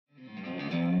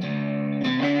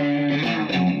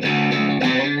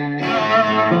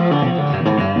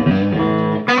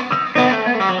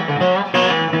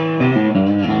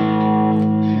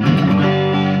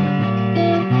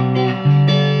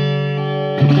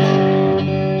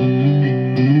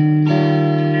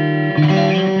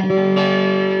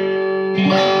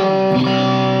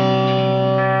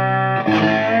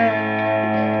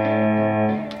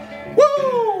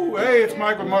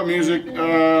Mundt Music.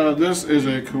 This is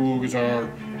a cool guitar.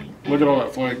 Look at all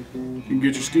that flake. You can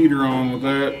get your Skeeter on with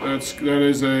that. That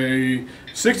is a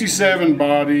 67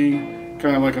 body,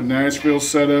 kind of like a Nashville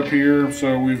setup here.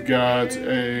 So we've got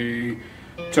a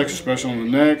Texas Special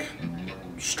in the neck,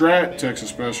 Strat Texas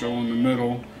Special in the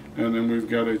middle, and then we've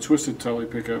got a twisted Tele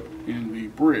pickup in the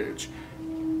bridge.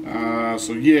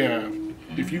 So yeah,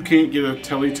 if you can't get a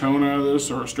Tele tone out of this,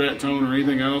 or a Strat tone, or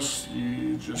anything else,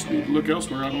 you just need to look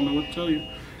elsewhere. I don't know what to tell you.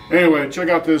 Anyway, check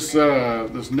out this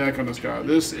this neck on this guy.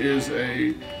 This is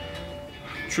a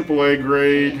AAA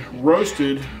grade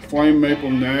roasted flame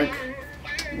maple neck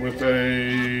with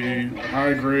a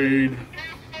high grade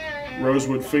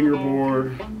Rosewood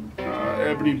fingerboard,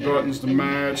 ebony buttons to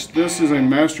match. This is a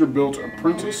master built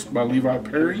apprentice by Levi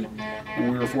Perry,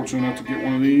 and we were fortunate enough to get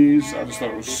one of these. I just thought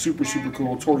it was super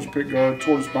cool. Tortoise pickguard,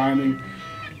 tortoise binding,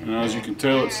 and as you can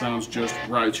tell, it sounds just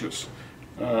righteous.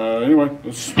 Anyway,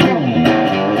 let's comes in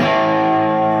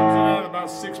at about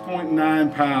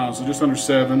 6.9 pounds, so just under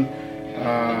 7.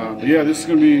 But yeah, this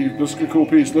is a cool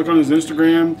piece. Look on his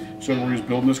Instagram, so where he's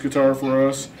building this guitar for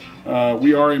us.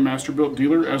 We are a master built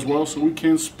dealer as well, so we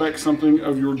can spec something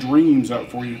of your dreams out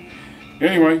for you.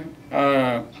 Anyway,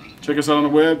 check us out on the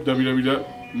web,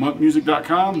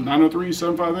 www.mundtmusic.com,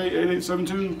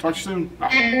 903-758-8872. Talk to you soon.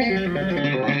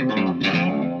 Bye.